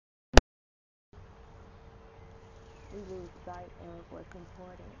We lose sight of what's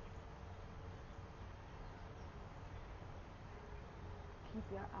important. Keep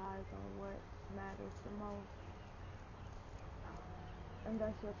your eyes on what matters the most. And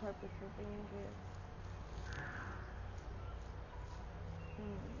that's your purpose for being here.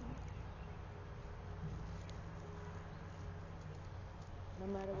 No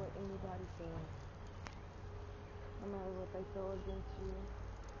matter what anybody says, no matter what they throw against you,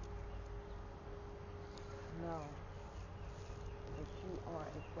 know that you are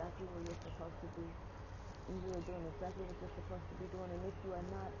exactly where you're supposed to be. And you are doing exactly what you're supposed to be doing. And if you are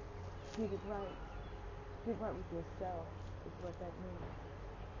not, get it right. Get right with yourself is what that means.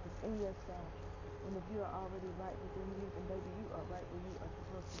 It's in yourself. And if you are already right within you, then baby, you are right where you are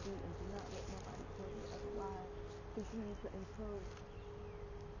supposed to be. And do not let nobody tell you otherwise. Continue to improve.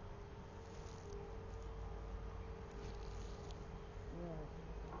 Yes.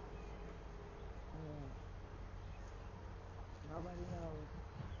 Yes. Nobody knows.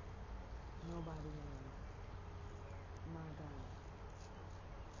 Nobody knows. My God.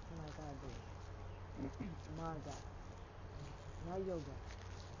 Like I do. My God. Not your God.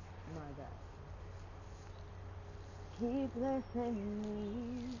 My God. Keep blessing me.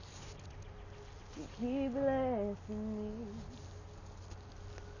 You keep blessing me.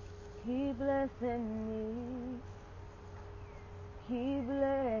 Keep blessing me. Keep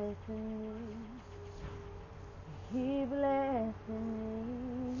blessing me. Keep blessing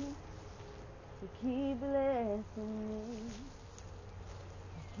me. You keep blessing me.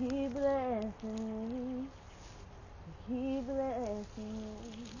 Keep blessing me. Keep blessing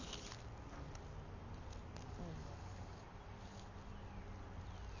me.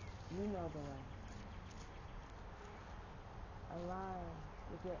 You know the way. Align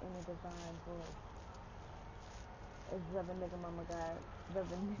with your inner divine voice. As Reverend Nigga Mama God,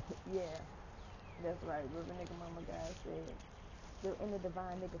 yeah, that's right, Reverend Nigga Mama God said, your inner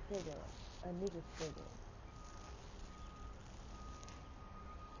divine nigga figure, a nigga's figure.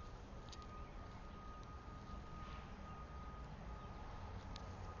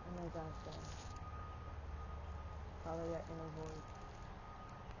 And as I say, follow your inner voice,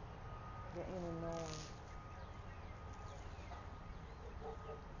 your inner knowing.